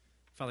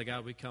Father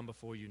God, we come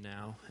before you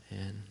now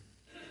and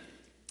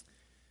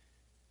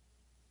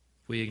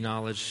we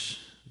acknowledge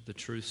the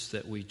truths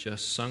that we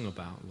just sung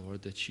about,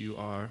 Lord, that you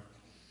are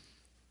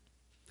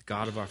the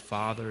God of our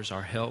fathers,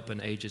 our help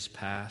in ages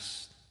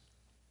past.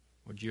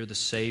 Lord, you're the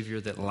Savior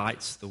that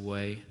lights the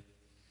way.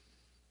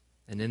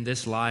 And in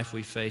this life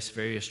we face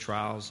various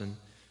trials and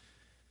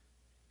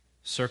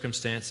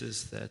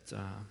circumstances that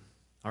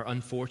are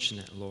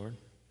unfortunate, Lord.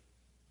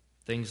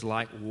 Things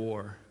like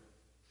war,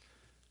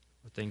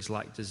 or things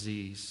like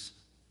disease,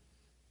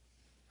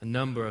 a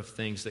number of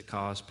things that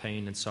cause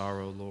pain and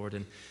sorrow, Lord.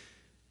 And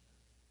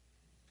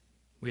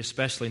we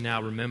especially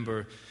now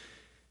remember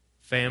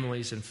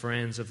families and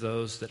friends of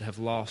those that have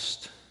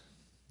lost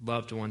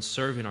loved ones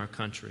serving our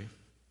country.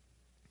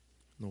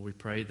 Lord, we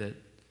pray that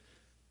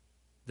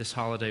this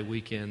holiday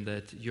weekend,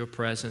 that your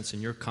presence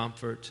and your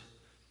comfort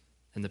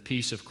and the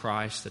peace of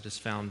Christ that is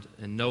found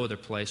in no other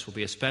place will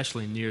be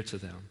especially near to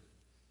them.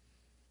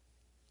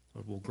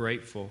 Lord, we're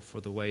grateful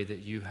for the way that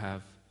you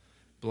have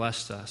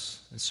blessed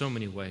us in so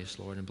many ways,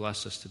 Lord, and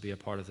blessed us to be a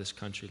part of this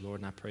country, Lord.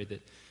 And I pray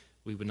that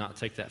we would not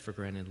take that for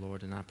granted,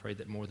 Lord. And I pray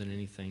that more than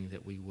anything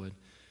that we would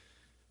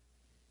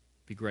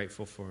be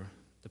grateful for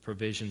the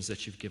provisions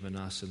that you've given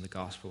us in the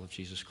gospel of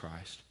Jesus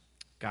Christ.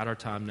 Guide our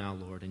time now,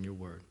 Lord, in your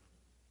word.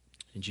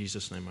 In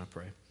Jesus' name I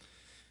pray.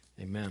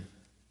 Amen.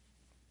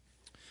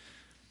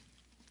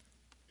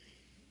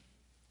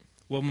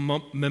 Well,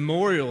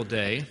 Memorial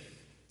Day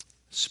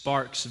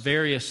sparks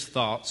various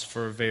thoughts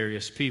for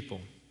various people.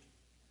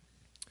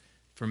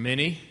 For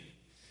many,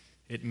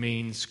 it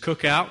means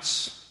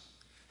cookouts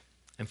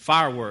and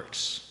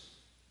fireworks.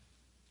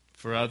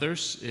 For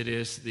others, it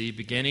is the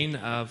beginning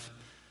of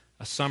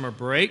a summer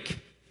break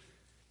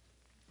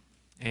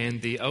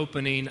and the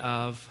opening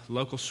of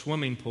local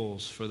swimming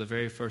pools for the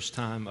very first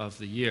time of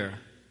the year.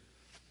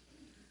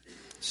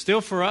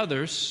 Still for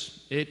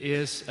others, it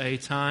is a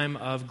time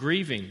of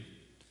grieving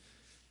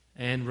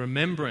and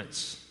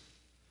remembrance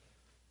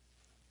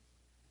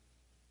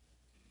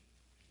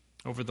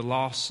over the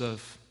loss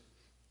of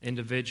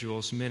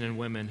individuals, men and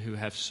women who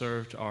have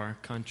served our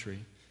country.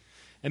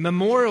 And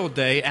Memorial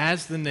Day,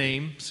 as the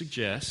name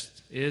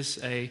suggests, is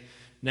a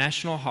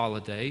national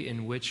holiday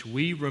in which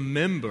we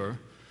remember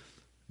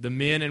the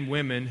men and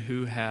women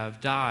who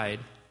have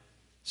died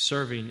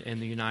serving in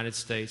the United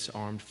States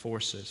Armed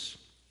Forces.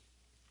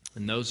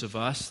 And those of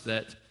us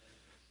that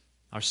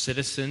are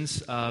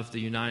citizens of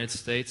the United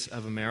States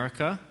of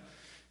America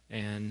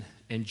and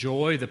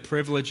enjoy the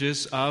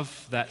privileges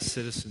of that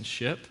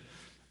citizenship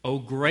owe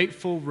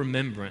grateful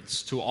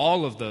remembrance to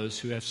all of those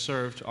who have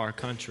served our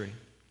country.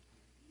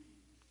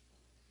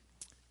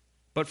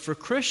 But for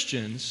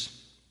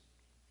Christians,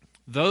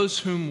 those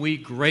whom we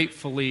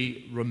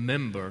gratefully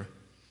remember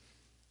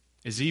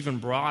is even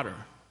broader.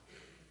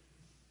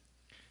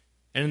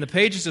 And in the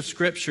pages of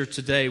Scripture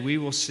today, we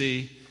will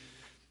see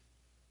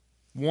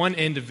one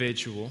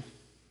individual,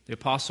 the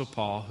Apostle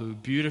Paul, who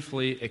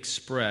beautifully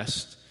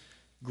expressed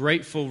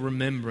grateful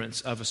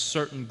remembrance of a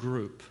certain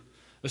group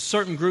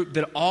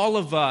that all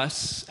of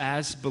us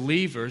as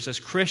believers, as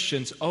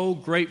Christians, owe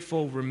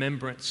grateful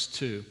remembrance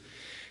to.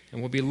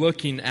 And we'll be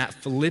looking at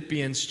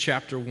Philippians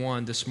chapter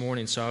 1 this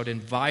morning, so I would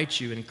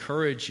invite you,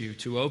 encourage you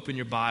to open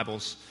your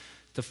Bibles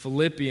to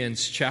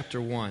Philippians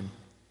chapter 1.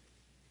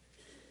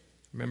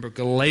 Remember,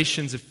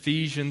 Galatians,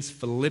 Ephesians,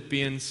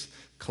 Philippians,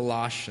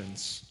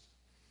 Colossians.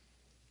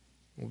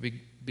 We'll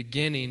be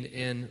beginning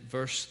in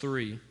verse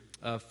 3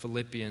 of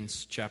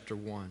Philippians chapter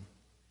 1.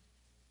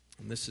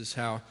 And this is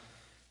how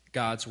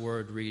God's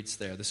word reads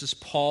there. This is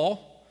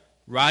Paul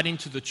writing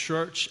to the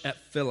church at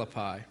Philippi.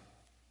 And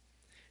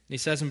he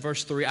says in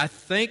verse 3, "I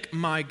thank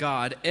my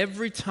God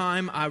every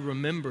time I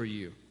remember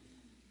you.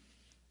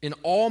 In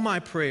all my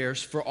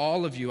prayers for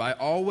all of you, I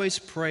always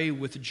pray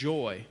with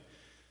joy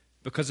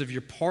because of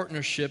your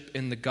partnership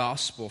in the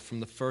gospel from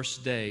the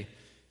first day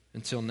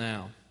until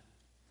now.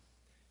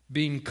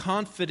 Being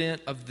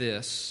confident of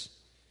this,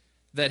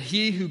 that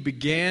he who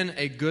began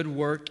a good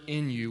work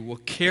in you will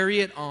carry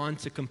it on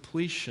to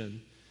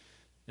completion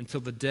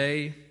until the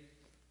day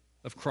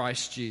of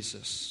Christ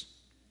Jesus."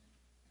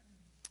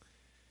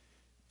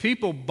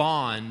 People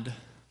bond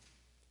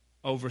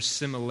over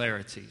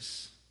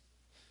similarities.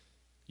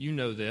 You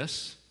know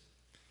this.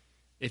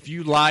 If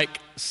you like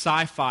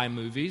sci-fi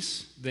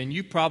movies, then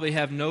you probably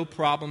have no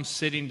problem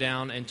sitting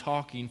down and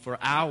talking for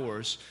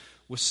hours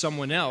with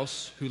someone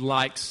else who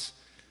likes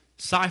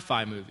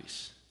sci-fi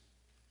movies.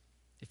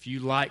 If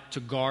you like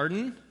to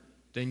garden,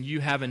 then you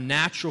have a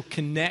natural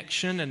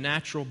connection, a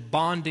natural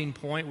bonding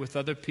point with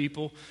other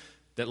people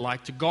that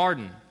like to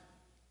garden.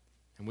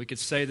 And we could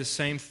say the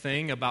same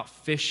thing about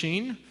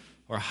fishing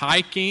or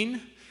hiking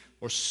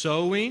or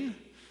sewing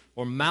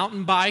or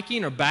mountain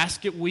biking or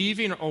basket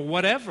weaving or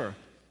whatever.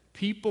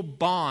 People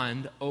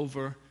bond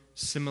over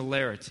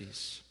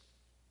similarities.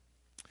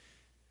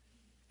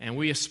 And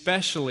we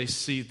especially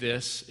see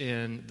this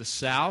in the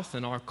South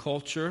and our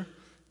culture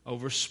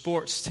over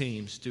sports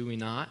teams, do we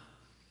not?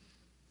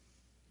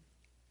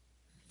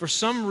 For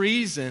some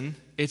reason,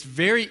 it's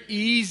very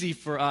easy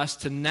for us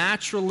to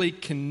naturally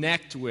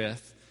connect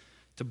with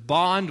to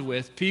bond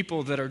with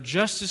people that are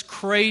just as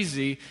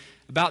crazy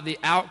about the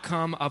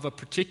outcome of a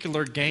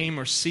particular game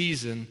or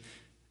season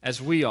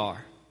as we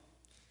are.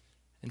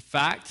 In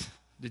fact,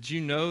 did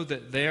you know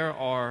that there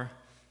are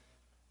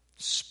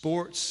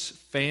sports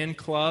fan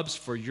clubs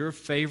for your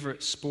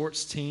favorite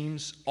sports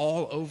teams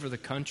all over the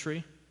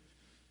country?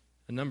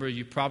 A number of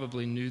you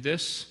probably knew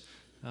this,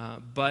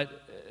 but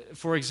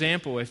for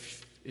example,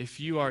 if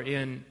you are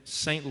in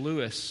St.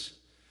 Louis,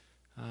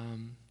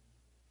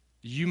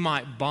 you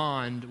might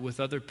bond with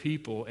other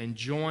people and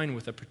join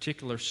with a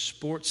particular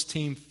sports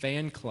team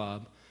fan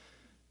club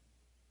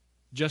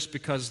just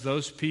because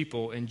those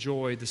people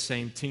enjoy the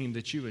same team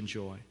that you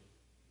enjoy.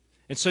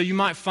 And so you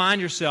might find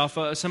yourself,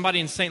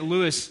 somebody in St.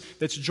 Louis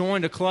that's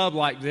joined a club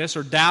like this,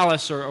 or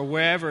Dallas or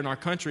wherever in our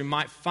country,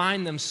 might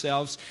find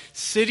themselves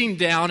sitting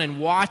down and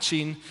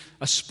watching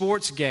a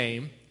sports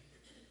game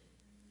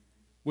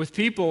with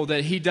people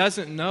that he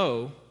doesn't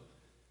know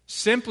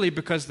simply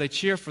because they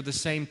cheer for the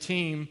same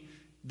team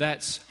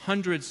that's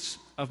hundreds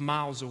of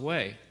miles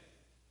away.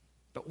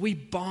 But we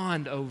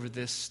bond over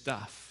this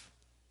stuff.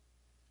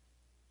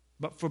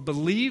 But for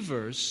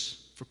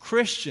believers, for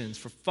Christians,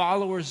 for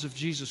followers of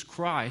Jesus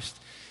Christ,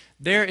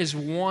 there is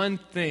one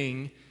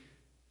thing,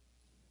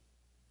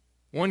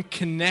 one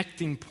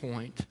connecting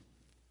point,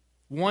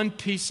 one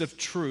piece of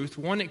truth,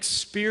 one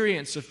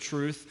experience of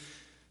truth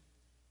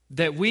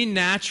that we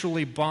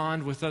naturally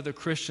bond with other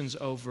Christians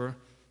over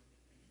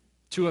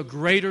to a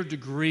greater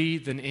degree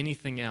than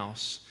anything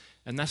else,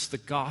 and that's the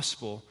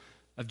gospel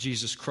of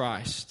Jesus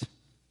Christ.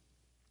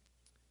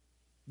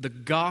 The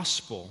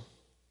gospel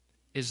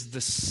is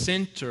the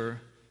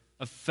center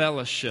of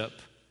fellowship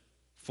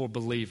for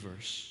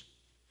believers.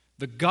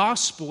 The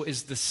gospel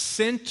is the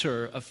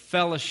center of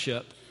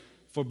fellowship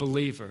for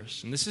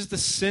believers. And this is the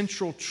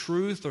central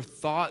truth or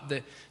thought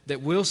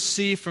that we'll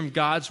see from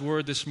God's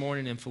word this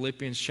morning in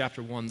Philippians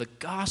chapter 1. The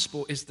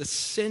gospel is the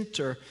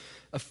center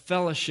of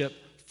fellowship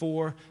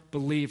for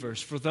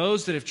believers. For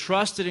those that have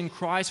trusted in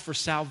Christ for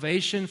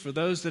salvation, for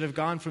those that have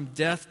gone from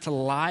death to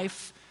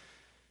life,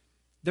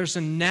 there's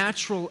a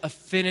natural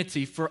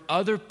affinity for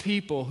other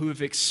people who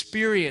have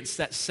experienced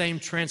that same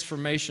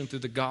transformation through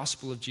the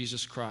gospel of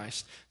Jesus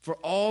Christ. For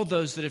all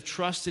those that have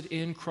trusted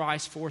in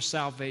Christ for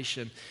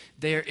salvation,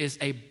 there is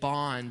a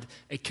bond,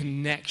 a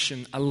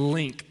connection, a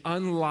link,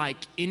 unlike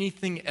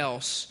anything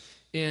else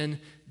in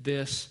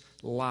this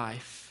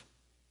life.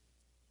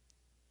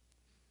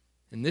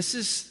 And this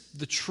is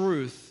the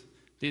truth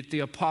that the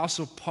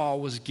Apostle Paul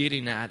was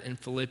getting at in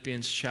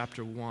Philippians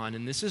chapter 1.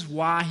 And this is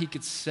why he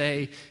could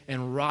say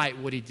and write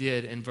what he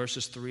did in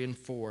verses 3 and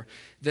 4.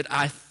 That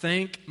I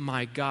thank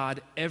my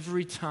God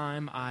every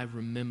time I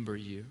remember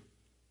you.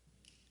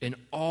 In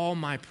all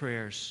my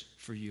prayers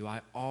for you,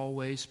 I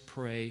always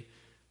pray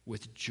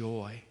with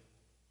joy.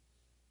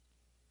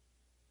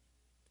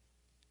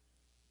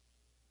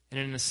 And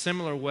in a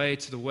similar way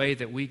to the way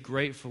that we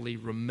gratefully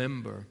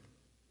remember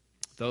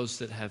those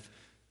that have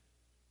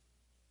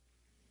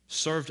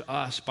served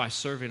us by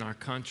serving our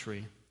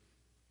country,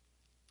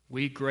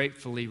 we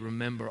gratefully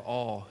remember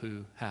all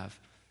who have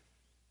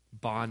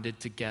bonded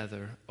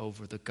together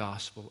over the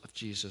gospel of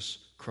Jesus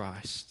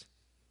Christ.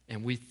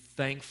 And we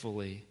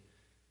thankfully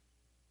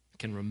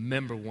can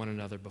remember one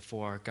another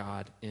before our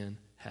God in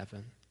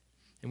heaven.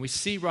 And we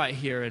see right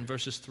here in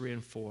verses 3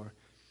 and 4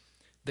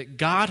 that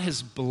God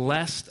has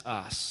blessed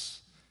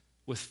us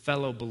with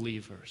fellow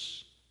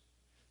believers.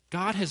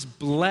 God has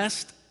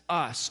blessed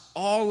us,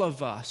 all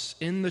of us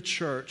in the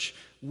church,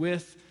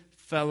 with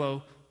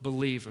fellow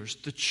believers.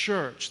 The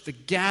church, the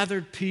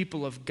gathered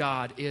people of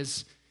God,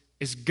 is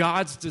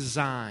God's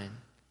design.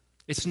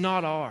 It's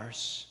not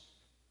ours.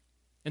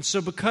 And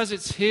so because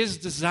it's His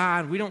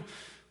design,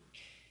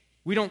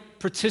 we don't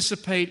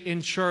participate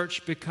in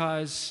church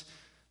because,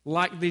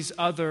 like these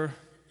other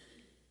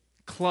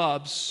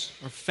clubs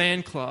or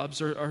fan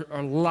clubs or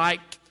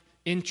like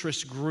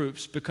interest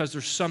groups, because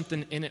there's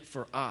something in it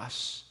for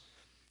us.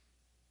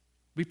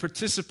 We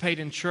participate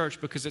in church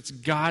because it's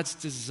God's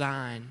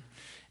design.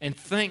 And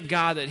thank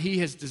God that He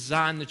has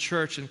designed the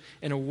church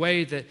in a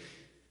way that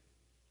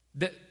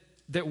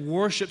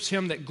worships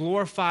Him, that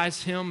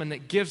glorifies Him, and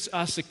that gives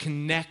us a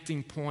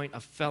connecting point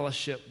of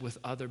fellowship with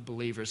other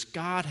believers.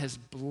 God has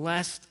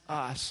blessed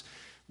us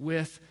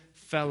with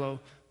fellow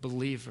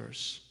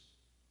believers.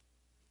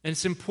 And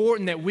it's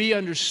important that we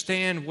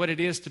understand what it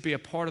is to be a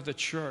part of the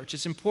church.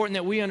 It's important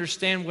that we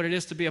understand what it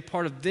is to be a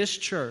part of this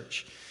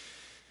church.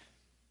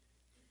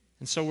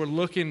 And so we're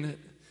looking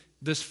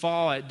this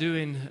fall at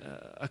doing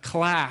a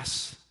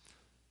class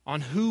on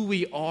who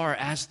we are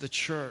as the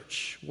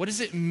church. What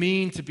does it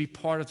mean to be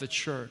part of the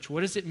church?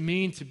 What does it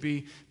mean to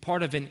be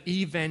part of an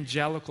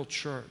evangelical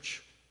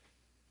church?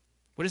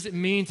 What does it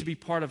mean to be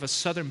part of a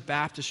Southern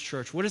Baptist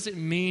church? What does it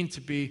mean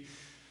to be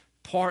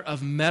part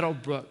of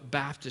Meadowbrook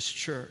Baptist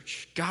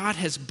Church? God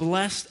has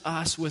blessed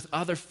us with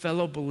other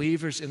fellow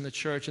believers in the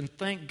church, and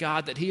thank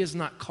God that He has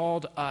not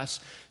called us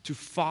to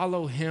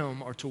follow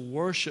Him or to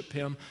worship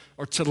Him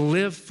or to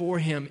live for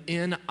Him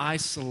in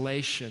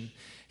isolation.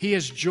 He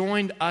has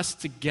joined us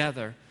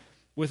together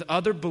with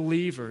other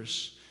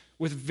believers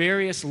with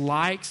various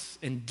likes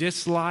and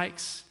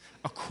dislikes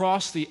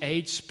across the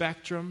age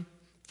spectrum,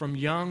 from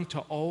young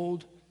to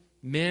old,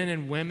 men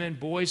and women,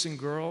 boys and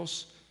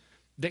girls,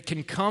 that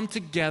can come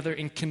together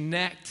and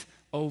connect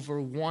over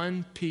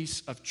one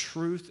piece of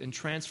truth and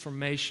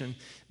transformation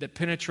that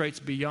penetrates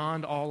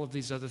beyond all of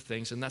these other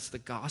things, and that's the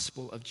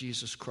gospel of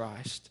Jesus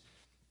Christ.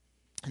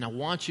 And I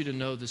want you to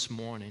know this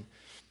morning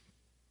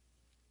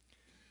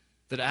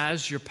that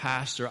as your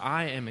pastor,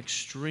 I am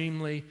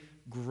extremely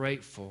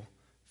grateful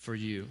for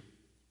you.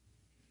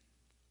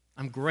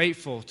 I'm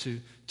grateful to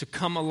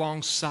come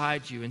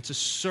alongside you and to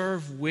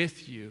serve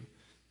with you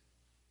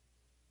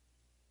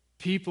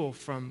people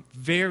from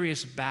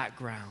various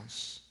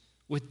backgrounds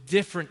with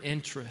different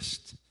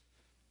interests,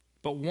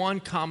 but one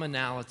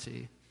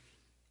commonality: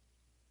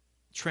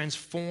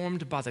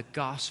 transformed by the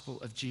gospel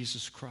of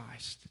Jesus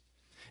Christ.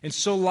 And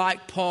so,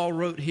 like Paul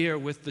wrote here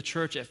with the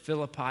church at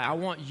Philippi, I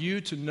want you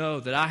to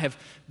know that I have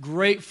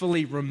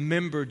gratefully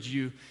remembered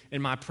you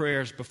in my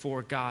prayers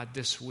before God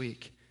this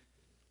week.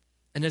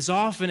 And as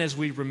often as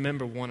we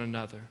remember one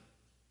another,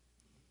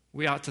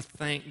 we ought to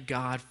thank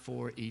God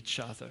for each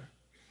other.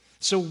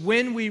 So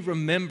when we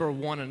remember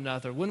one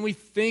another, when we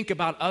think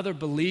about other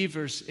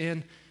believers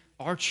in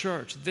our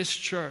church, this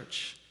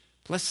church,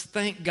 let's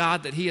thank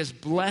God that He has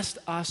blessed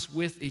us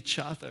with each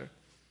other.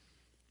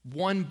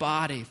 One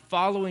body,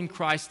 following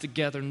Christ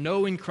together,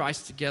 knowing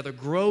Christ together,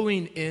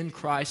 growing in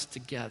Christ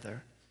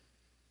together.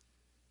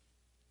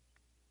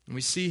 And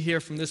we see here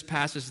from this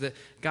passage that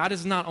God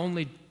has not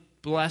only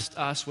blessed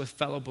us with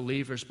fellow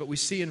believers, but we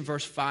see in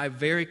verse 5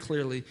 very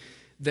clearly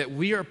that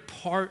we are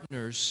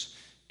partners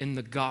in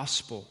the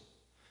gospel.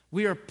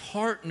 We are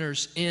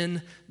partners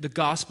in the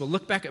gospel.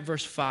 Look back at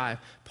verse 5.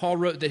 Paul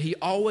wrote that he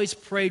always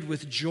prayed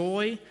with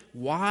joy.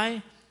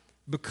 Why?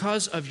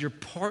 Because of your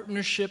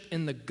partnership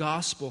in the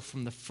gospel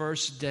from the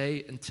first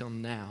day until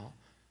now.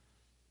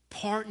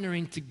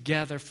 Partnering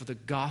together for the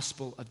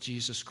gospel of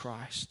Jesus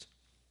Christ.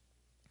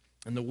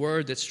 And the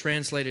word that's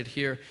translated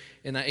here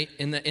in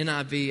the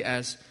NIV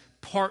as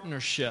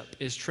partnership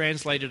is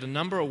translated a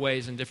number of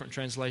ways in different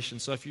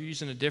translations. So if you're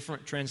using a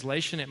different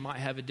translation, it might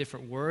have a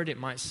different word. It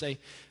might say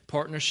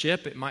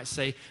partnership. It might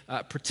say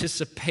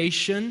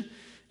participation.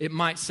 It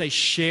might say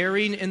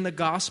sharing in the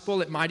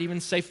gospel. It might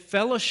even say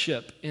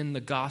fellowship in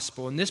the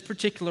gospel. And this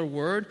particular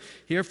word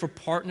here for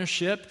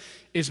partnership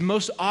is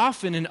most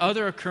often in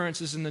other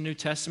occurrences in the New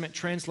Testament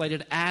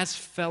translated as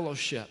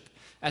fellowship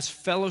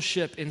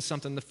in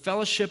something, the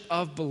fellowship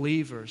of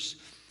believers.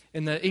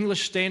 In the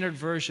English Standard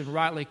Version,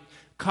 rightly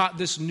caught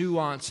this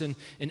nuance in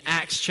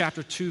Acts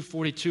chapter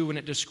 2:42 when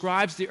it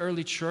describes the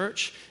early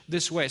church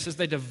this way. It says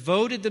they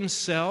devoted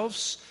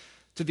themselves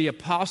to the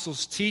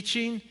apostles'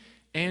 teaching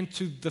and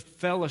to the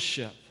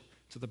fellowship,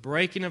 to the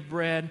breaking of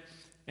bread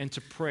and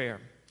to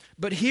prayer.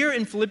 But here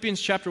in Philippians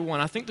chapter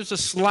 1, I think there's a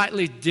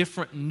slightly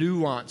different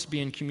nuance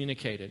being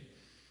communicated.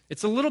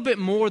 It's a little bit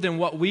more than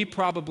what we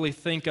probably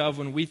think of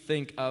when we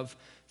think of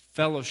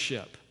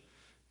fellowship.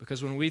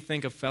 Because when we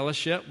think of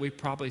fellowship, we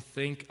probably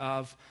think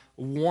of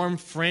warm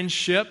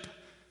friendship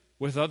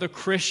with other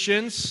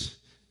Christians,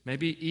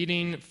 maybe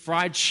eating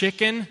fried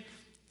chicken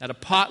at a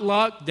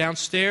potluck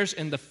downstairs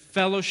in the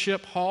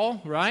fellowship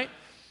hall, right?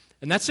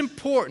 And that's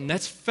important,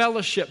 that's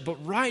fellowship. But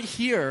right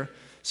here,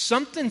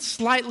 something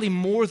slightly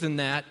more than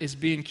that is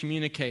being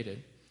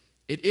communicated.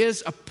 It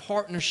is a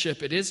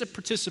partnership, it is a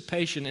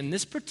participation. And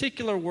this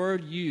particular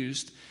word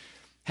used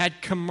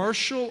had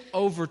commercial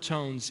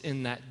overtones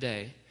in that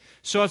day.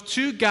 So if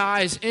two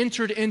guys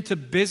entered into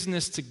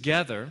business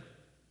together,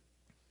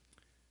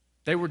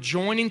 they were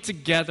joining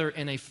together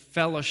in a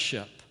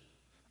fellowship,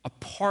 a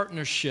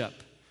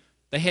partnership.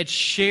 They had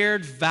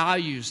shared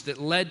values that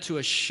led to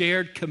a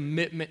shared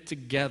commitment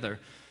together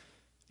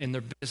in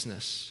their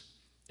business.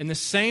 And the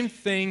same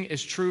thing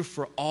is true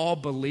for all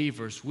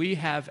believers. We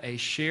have a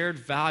shared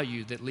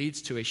value that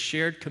leads to a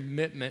shared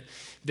commitment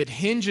that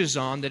hinges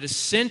on, that is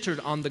centered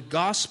on the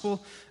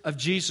gospel of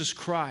Jesus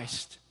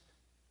Christ.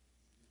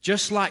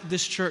 Just like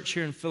this church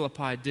here in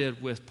Philippi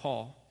did with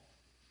Paul.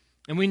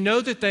 And we know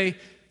that they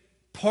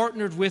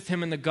partnered with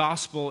him in the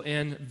gospel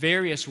in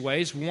various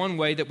ways. One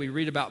way that we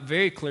read about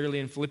very clearly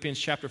in Philippians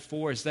chapter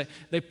 4 is that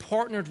they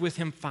partnered with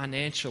him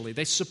financially.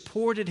 They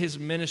supported his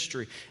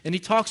ministry. And he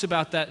talks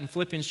about that in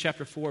Philippians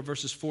chapter 4,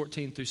 verses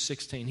 14 through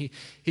 16.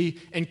 He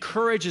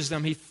encourages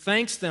them. He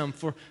thanks them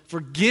for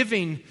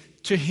giving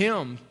to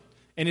him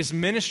and his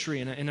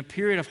ministry in a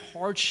period of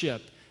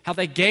hardship. How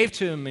they gave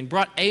to him and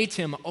brought aid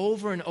to him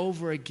over and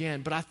over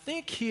again. But I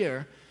think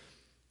here,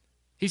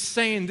 he's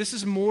saying this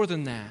is more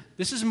than that.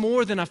 This is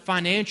more than a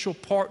financial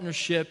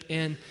partnership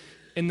in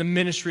the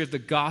ministry of the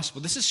gospel.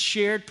 This is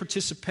shared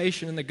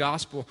participation in the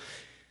gospel.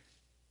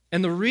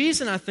 And the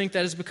reason I think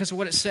that is because of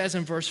what it says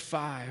in verse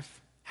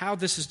 5, how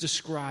this is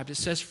described. It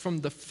says, from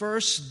the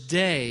first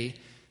day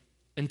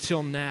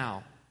until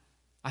now,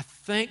 I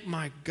thank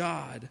my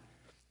God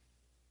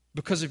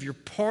because of your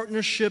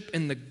partnership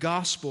in the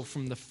gospel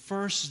from the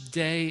first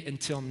day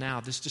until now.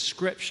 This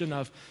description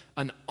of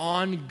an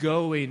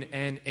ongoing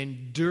and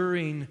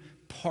enduring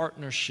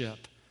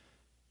partnership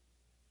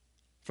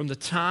from the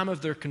time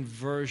of their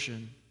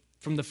conversion,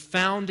 from the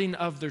founding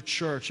of their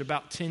church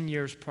about 10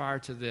 years prior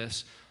to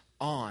this,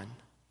 on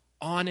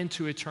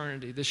into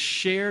eternity. This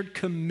shared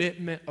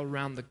commitment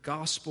around the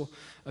gospel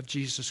of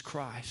Jesus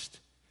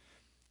Christ.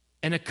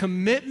 And a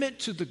commitment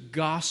to the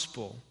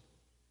gospel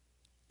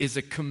is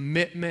a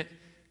commitment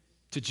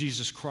to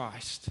Jesus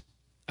Christ.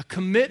 A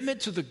commitment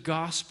to the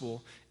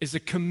gospel is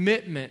a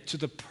commitment to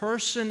the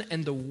person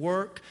and the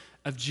work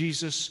of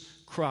Jesus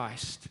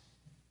Christ.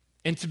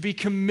 And to be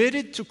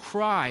committed to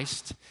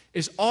Christ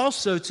is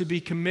also to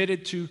be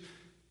committed to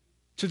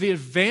the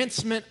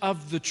advancement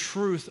of the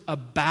truth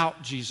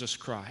about Jesus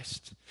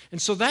Christ.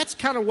 And so that's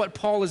kind of what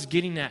Paul is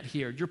getting at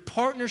here. Your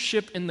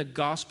partnership in the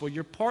gospel,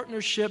 your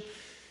partnership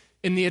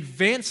in the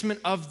advancement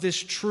of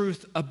this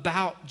truth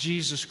about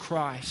Jesus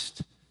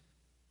Christ.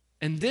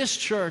 And this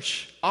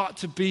church ought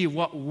to be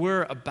what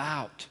we're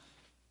about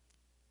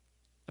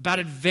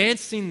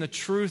advancing the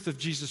truth of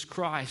Jesus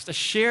Christ, a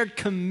shared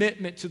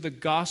commitment to the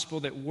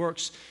gospel that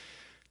works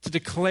to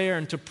declare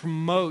and to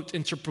promote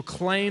and to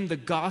proclaim the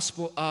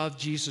gospel of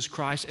Jesus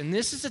Christ. And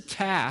this is a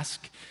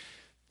task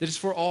that is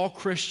for all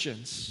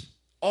Christians.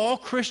 All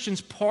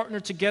Christians partner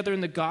together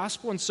in the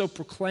gospel, and so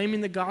proclaiming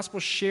the gospel,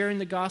 sharing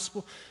the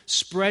gospel,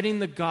 spreading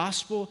the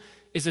gospel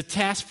is a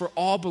task for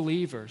all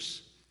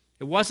believers.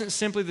 It wasn't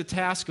simply the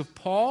task of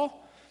Paul.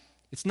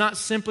 It's not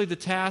simply the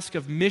task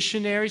of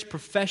missionaries,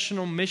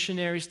 professional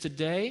missionaries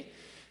today.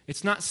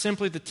 It's not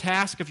simply the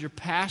task of your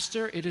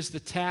pastor. It is the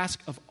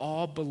task of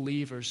all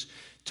believers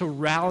to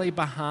rally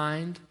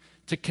behind,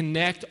 to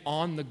connect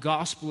on the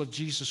gospel of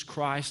Jesus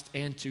Christ,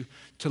 and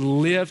to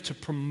live to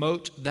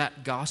promote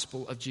that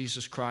gospel of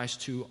Jesus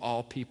Christ to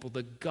all people.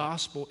 The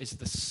gospel is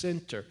the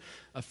center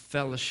of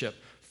fellowship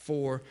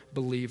for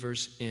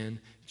believers in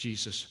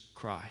Jesus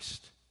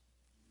Christ.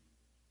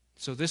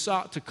 So this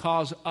ought to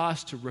cause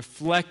us to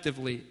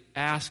reflectively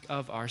ask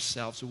of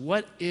ourselves,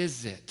 what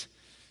is it?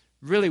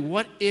 Really,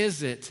 what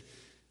is it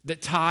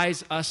that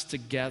ties us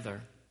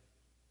together?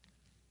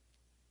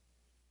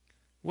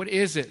 What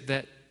is it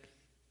that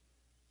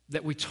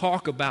we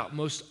talk about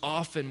most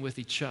often with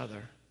each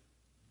other?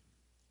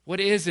 What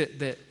is it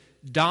that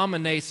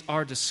dominates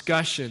our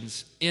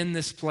discussions in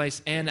this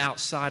place and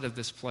outside of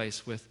this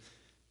place with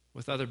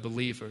other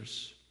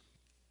believers?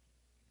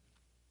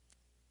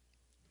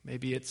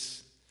 Maybe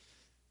it's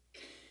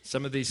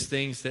some of these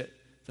things that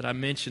I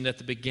mentioned at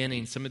the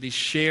beginning, some of these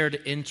shared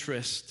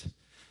interests.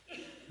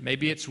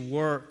 Maybe it's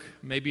work.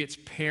 Maybe it's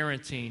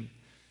parenting.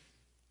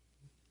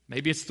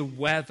 Maybe it's the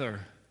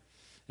weather.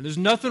 And there's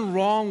nothing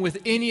wrong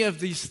with any of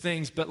these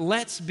things, but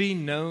let's be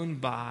known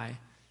by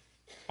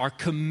our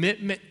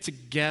commitment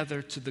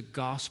together to the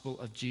gospel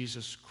of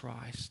Jesus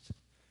Christ.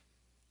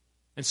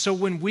 And so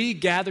when we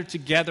gather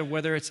together,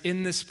 whether it's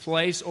in this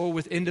place or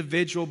with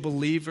individual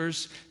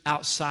believers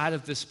outside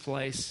of this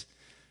place,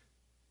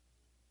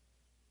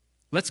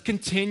 let's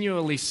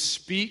continually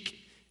speak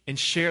and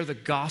share the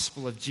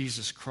gospel of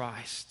Jesus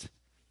Christ.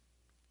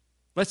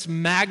 Let's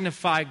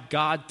magnify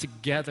God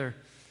together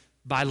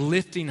by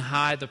lifting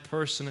high the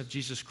person of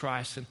Jesus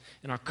Christ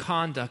in our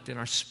conduct, in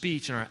our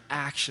speech, in our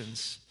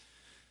actions,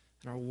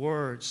 in our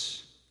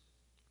words.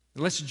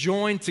 And let's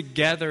join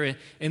together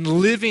in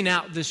living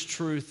out this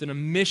truth in a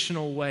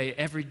missional way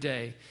every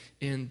day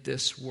in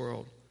this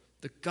world.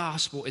 The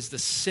gospel is the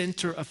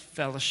center of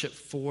fellowship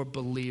for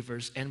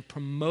believers, and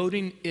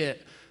promoting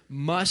it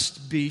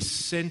must be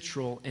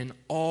central in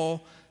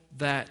all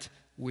that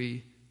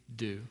we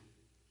do.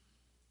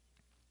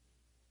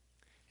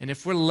 And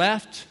if we're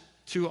left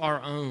to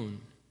our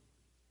own,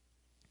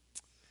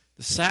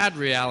 the sad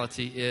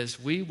reality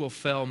is we will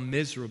fail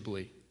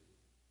miserably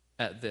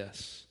at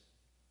this.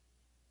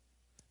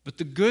 But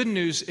the good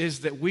news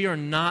is that we are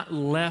not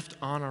left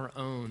on our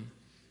own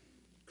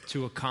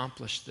to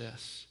accomplish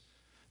this.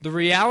 The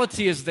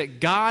reality is that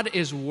God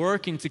is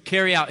working to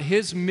carry out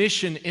His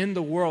mission in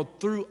the world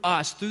through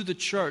us, through the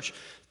church,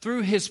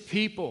 through His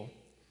people.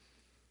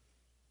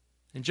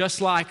 And just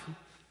like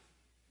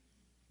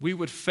we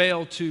would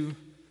fail to,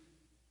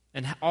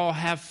 and all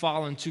have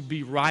fallen to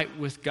be right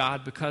with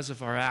God because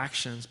of our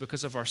actions,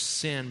 because of our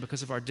sin,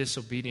 because of our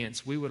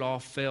disobedience, we would all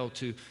fail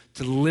to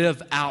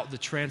live out the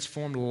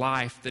transformed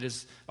life that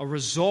is a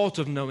result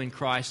of knowing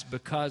Christ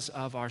because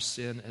of our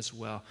sin as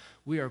well.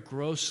 We are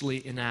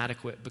grossly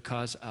inadequate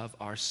because of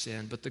our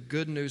sin. But the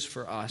good news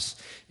for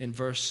us in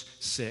verse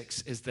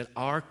 6 is that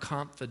our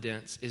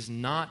confidence is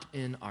not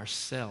in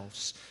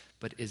ourselves,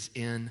 but is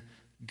in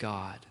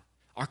God.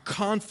 Our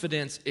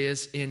confidence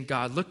is in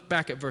God. Look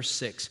back at verse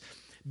 6.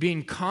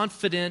 Being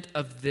confident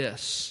of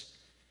this,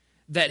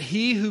 that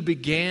He who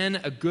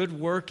began a good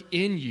work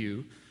in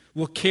you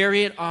will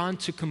carry it on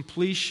to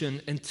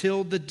completion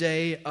until the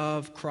day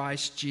of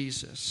Christ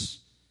Jesus.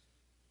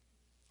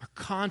 Our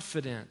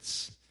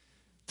confidence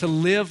to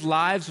live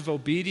lives of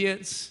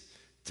obedience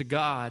to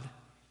God,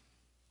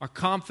 our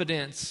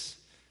confidence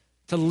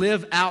to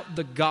live out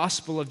the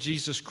gospel of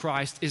Jesus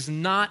Christ is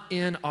not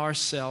in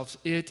ourselves,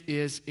 it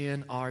is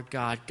in our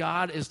God.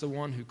 God is the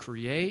one who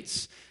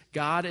creates,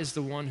 God is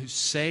the one who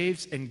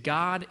saves, and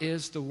God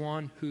is the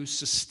one who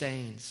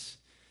sustains.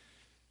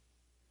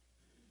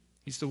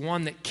 He's the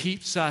one that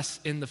keeps us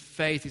in the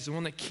faith. He's the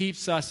one that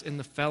keeps us in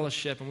the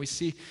fellowship. And we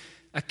see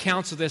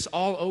accounts of this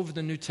all over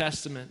the New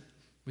Testament.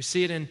 We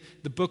see it in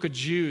the book of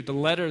Jude,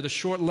 the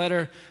short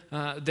letter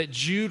that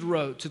Jude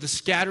wrote to the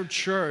scattered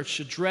church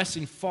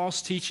addressing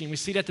false teaching. We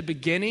see it at the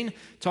beginning,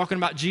 talking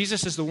about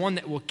Jesus as the one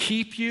that will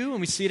keep you.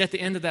 And we see it at the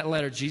end of that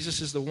letter.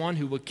 Jesus is the one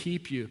who will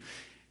keep you.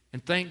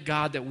 And thank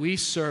God that we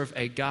serve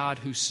a God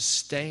who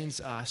sustains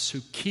us,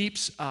 who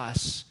keeps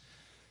us,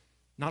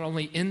 not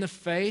only in the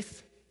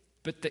faith,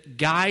 but that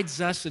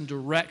guides us and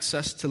directs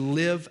us to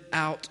live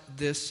out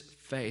this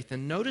faith.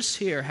 And notice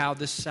here how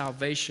this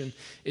salvation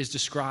is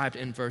described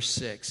in verse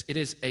 6. It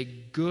is a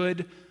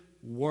good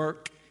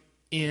work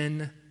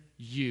in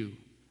you.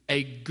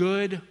 A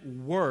good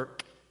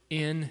work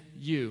in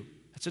you.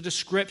 That's a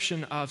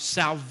description of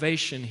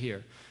salvation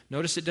here.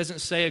 Notice it doesn't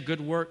say a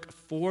good work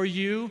for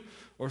you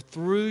or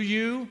through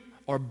you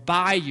or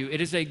by you.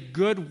 It is a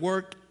good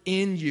work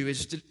in you.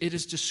 It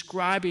is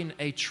describing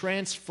a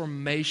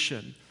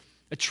transformation,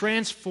 a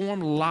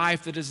transformed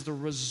life that is the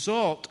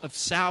result of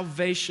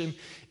salvation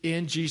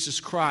in Jesus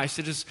Christ.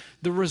 It is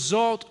the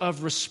result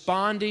of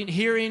responding,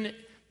 hearing,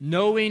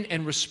 knowing,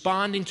 and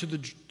responding to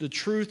the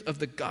truth of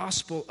the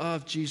gospel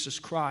of Jesus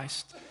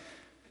Christ.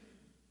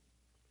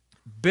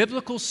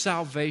 Biblical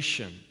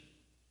salvation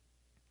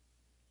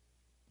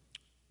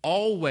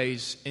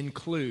always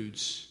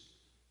includes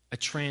a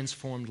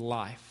transformed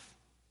life.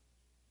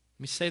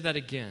 Let me say that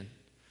again.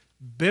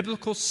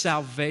 Biblical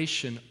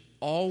salvation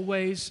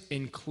always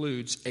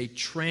includes a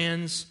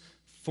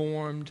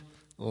transformed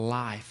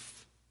life.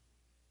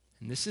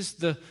 And this is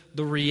the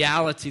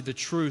reality, the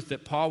truth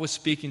that Paul was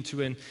speaking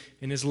to in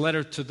his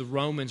letter to the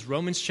Romans.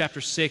 Romans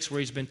chapter 6, where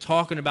he's been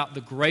talking about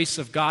the grace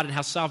of God and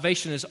how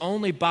salvation is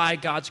only by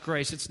God's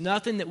grace. It's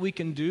nothing that we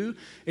can do.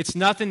 It's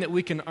nothing that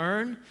we can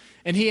earn.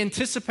 And he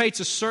anticipates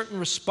a certain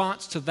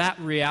response to that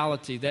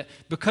reality, that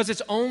because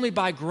it's only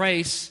by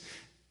grace,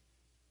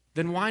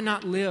 then why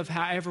not live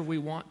however we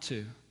want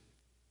to?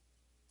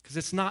 Because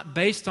it's not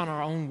based on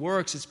our own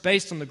works. It's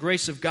based on the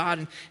grace of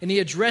God. And he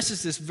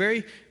addresses this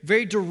very,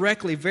 very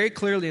directly, very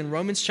clearly in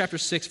Romans chapter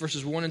 6,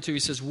 verses 1 and 2. He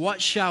says,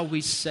 "What shall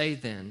we say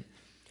then?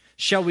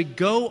 Shall we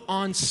go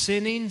on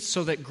sinning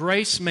so that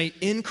grace may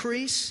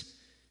increase?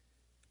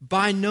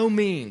 By no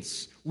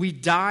means. We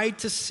died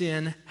to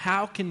sin.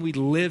 How can we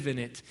live in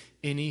it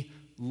any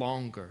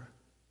longer?"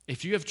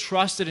 If you have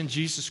trusted in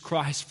Jesus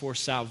Christ for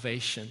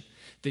salvation,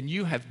 then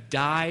you have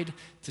died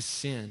to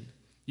sin.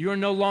 You are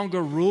no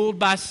longer ruled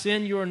by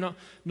sin. You are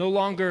no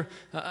longer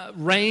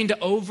reigned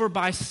over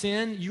by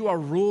sin. You are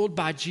ruled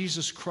by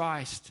Jesus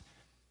Christ.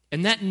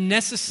 And that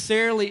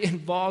necessarily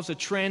involves a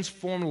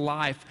transformed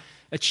life,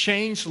 a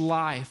changed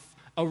life,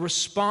 a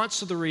response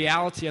to the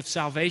reality of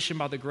salvation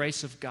by the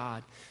grace of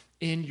God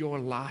in your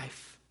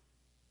life.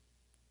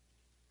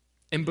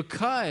 And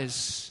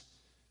because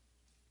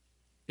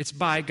it's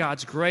by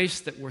God's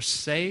grace that we're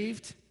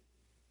saved,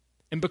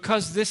 and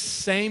because this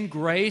same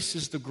grace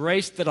is the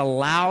grace that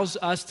allows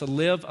us to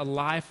live a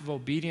life of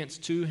obedience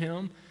to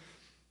Him,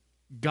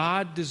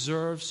 God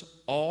deserves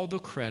all the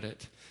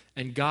credit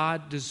and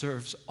God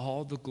deserves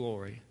all the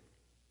glory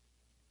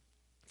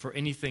for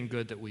anything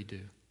good that we do.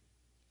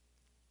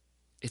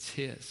 It's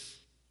His.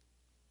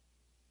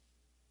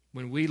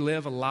 When we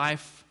live a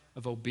life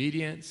of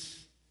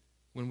obedience,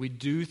 when we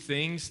do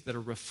things that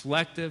are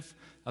reflective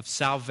of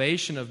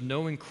salvation, of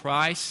knowing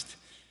Christ,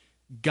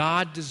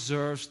 God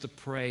deserves the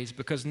praise,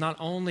 because not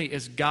only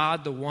is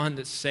God the one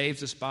that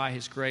saves us by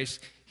His grace,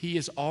 He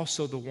is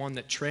also the one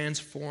that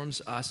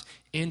transforms us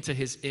into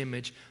His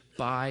image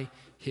by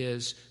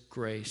His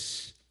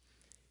grace.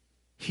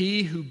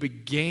 He who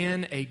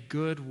began a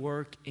good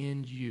work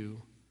in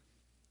you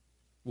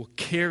will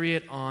carry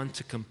it on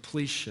to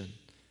completion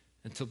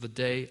until the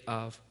day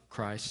of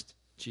Christ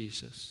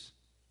Jesus.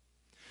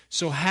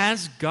 So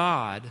has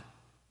God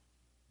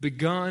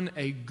begun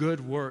a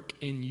good work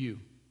in you?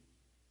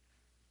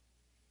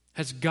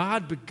 Has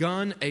God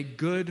begun a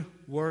good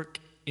work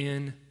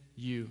in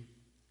you?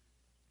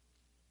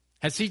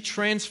 Has He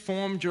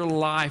transformed your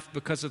life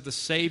because of the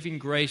saving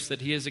grace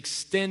that He has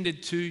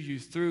extended to you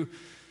through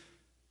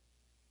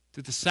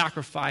the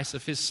sacrifice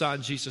of His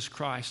Son, Jesus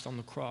Christ, on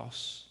the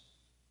cross?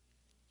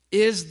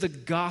 Is the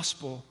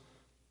gospel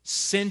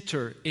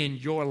center in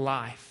your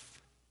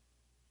life?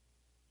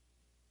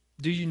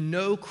 Do you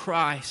know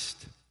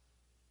Christ?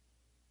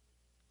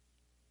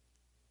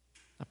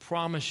 I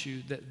promise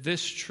you that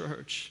this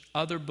church,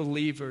 other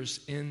believers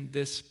in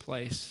this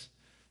place,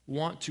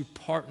 want to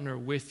partner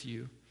with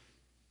you,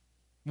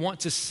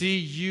 want to see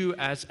you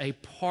as a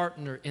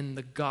partner in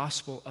the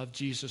gospel of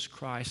Jesus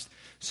Christ,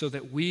 so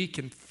that we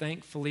can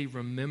thankfully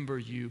remember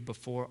you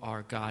before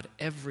our God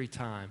every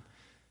time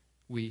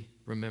we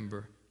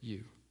remember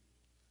you.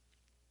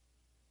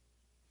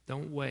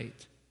 Don't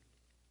wait.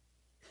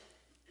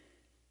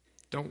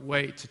 Don't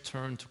wait to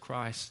turn to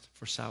Christ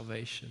for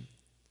salvation.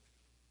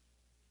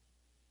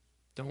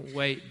 Don't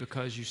wait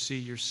because you see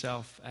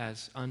yourself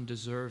as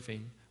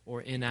undeserving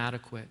or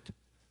inadequate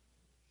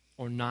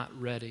or not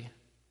ready.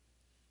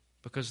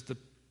 Because the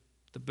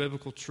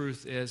biblical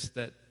truth is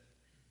that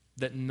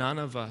that none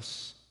of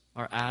us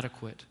are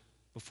adequate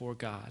before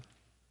God.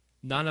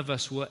 None of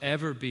us will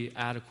ever be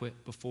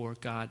adequate before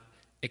God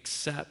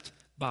except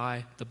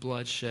by the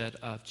bloodshed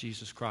of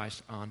Jesus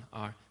Christ on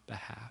our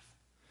behalf.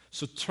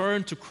 So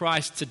turn to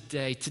Christ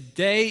today.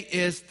 Today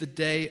is the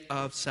day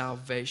of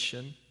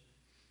salvation.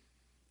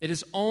 It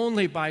is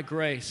only by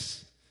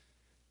grace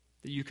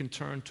that you can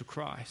turn to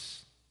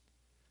Christ.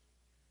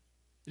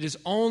 It is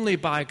only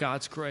by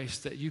God's grace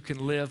that you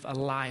can live a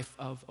life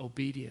of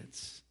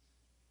obedience,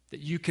 that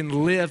you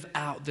can live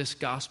out this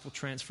gospel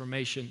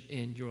transformation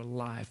in your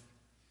life.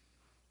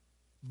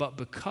 But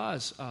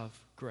because of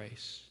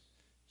grace,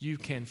 you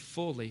can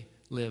fully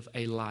live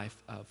a life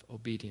of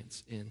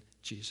obedience in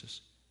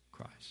Jesus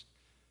Christ.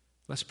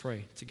 Let's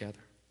pray together.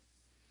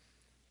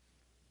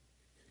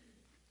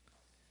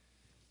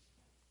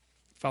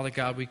 Father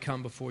God, we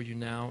come before you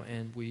now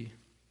and we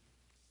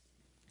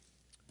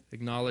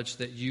acknowledge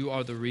that you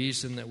are the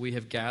reason that we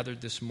have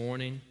gathered this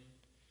morning,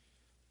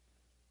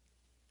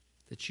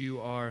 that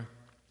you are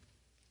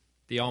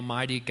the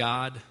Almighty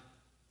God,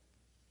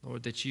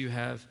 Lord, that you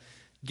have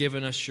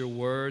given us your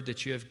word,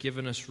 that you have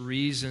given us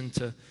reason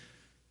to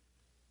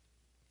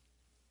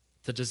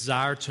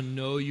desire to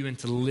know you and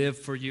to live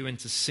for you and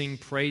to sing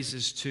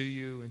praises to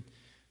you and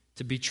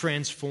to be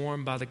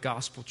transformed by the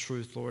gospel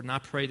truth, Lord. And I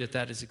pray that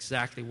that is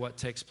exactly what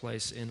takes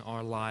place in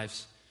our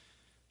lives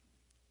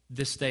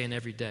this day and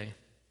every day.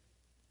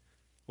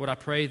 Lord, I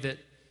pray that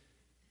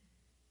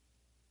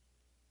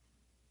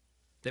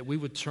we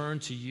would turn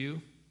to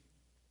you.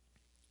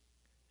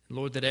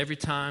 Lord, that every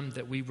time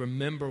that we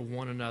remember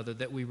one another,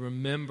 that we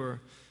remember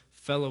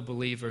fellow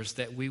believers,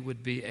 that we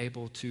would be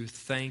able to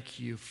thank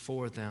you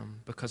for them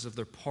because of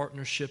their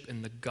partnership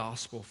in the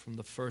gospel from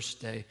the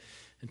first day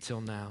until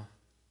now.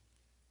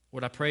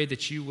 Lord, I pray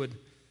that you would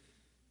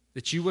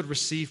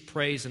receive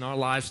praise in our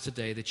lives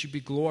today, that you be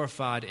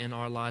glorified in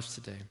our lives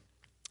today.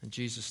 In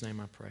Jesus' name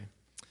I pray.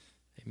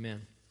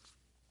 Amen.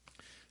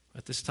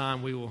 At this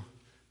time, we will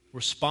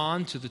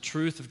respond to the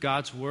truth of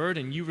God's word,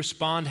 and you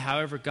respond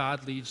however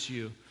God leads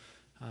you.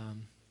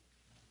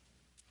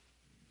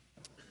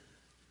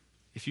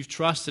 If you've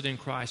trusted in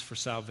Christ for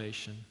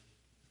salvation,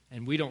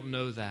 and we don't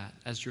know that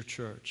as your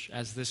church,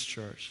 as this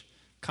church,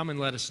 come and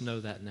let us know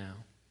that now.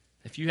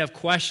 If you have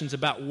questions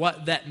about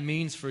what that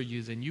means for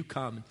you, then you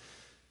come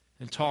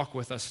and talk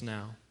with us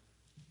now.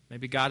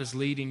 Maybe God is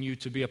leading you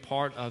to be a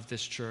part of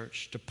this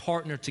church, to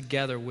partner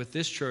together with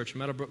this church,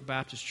 Meadowbrook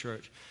Baptist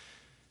Church,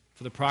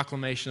 for the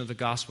proclamation of the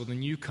gospel.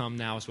 Then you come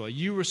now as well.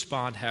 You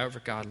respond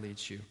however God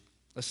leads you.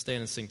 Let's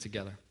stand and sing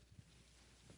together.